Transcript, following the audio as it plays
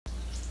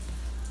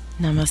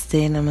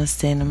Namaste,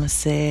 namaste,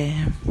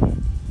 namaste.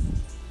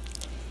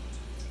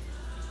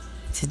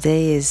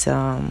 Today is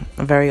a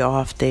very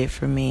off day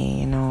for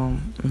me.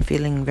 I'm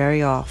feeling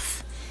very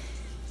off.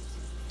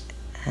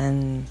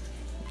 And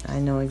I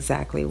know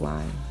exactly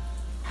why.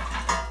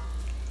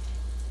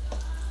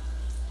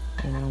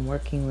 I'm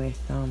working with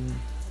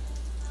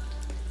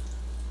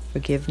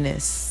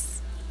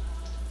forgiveness.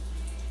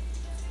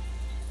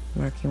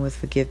 I'm working with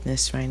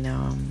forgiveness right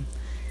now.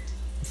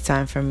 It's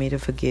time for me to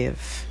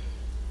forgive.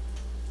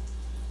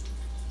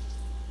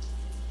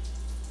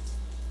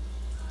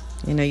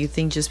 You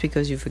think just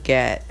because you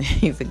forget,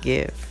 you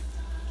forgive.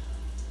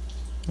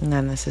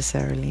 Not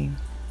necessarily.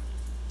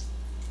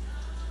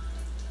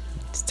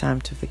 It's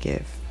time to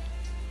forgive.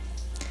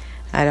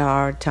 I had a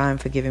hard time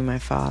forgiving my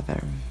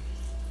father.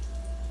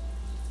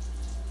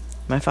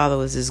 My father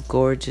was this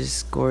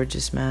gorgeous,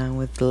 gorgeous man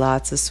with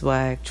lots of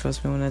swag.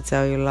 Trust me when I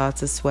tell you,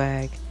 lots of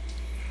swag.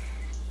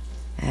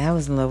 And I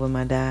was in love with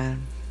my dad.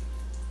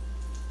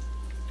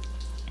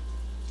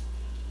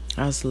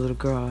 I was a little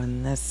girl,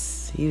 and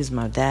he was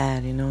my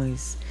dad.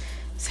 He's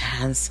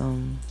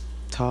handsome,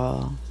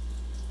 tall.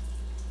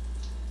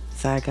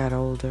 As I got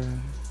older,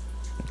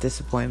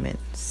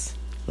 disappointments,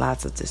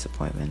 lots of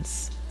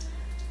disappointments.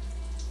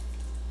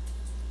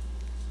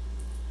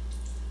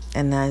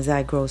 And as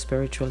I grow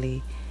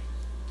spiritually,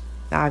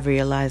 I've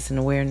realized an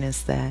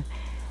awareness that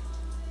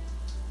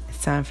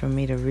it's time for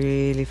me to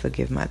really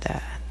forgive my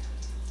dad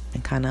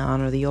and kind of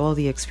honor all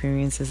the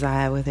experiences I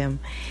had with him.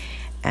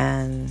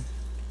 And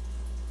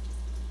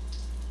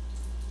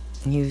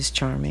he was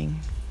charming.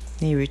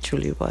 He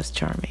truly was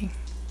charming.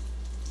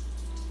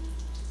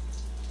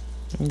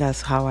 And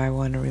that's how I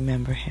want to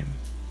remember him.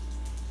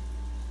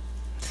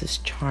 This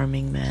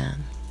charming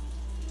man.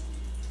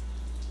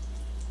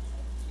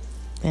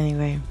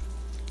 Anyway,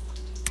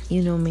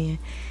 you know me.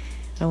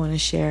 I want to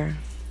share.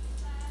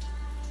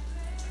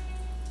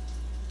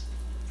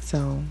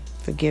 So,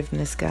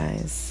 forgiveness,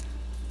 guys.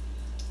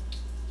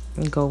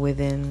 Go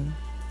within.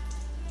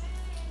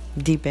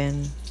 Deep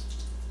in.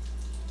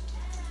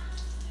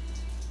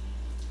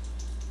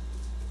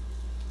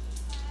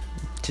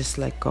 Just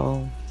let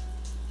go.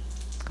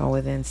 Go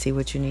within, see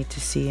what you need to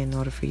see in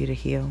order for you to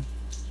heal.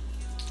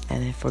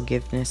 And if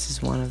forgiveness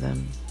is one of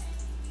them,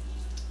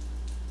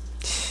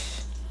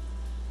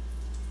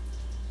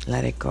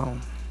 let it go.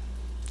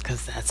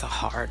 Because that's a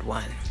hard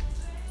one.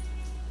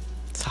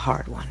 It's a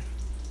hard one.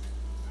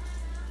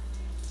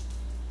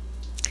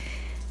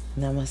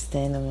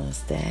 Namaste,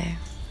 namaste.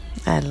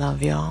 I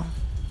love y'all.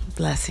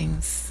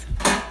 Blessings.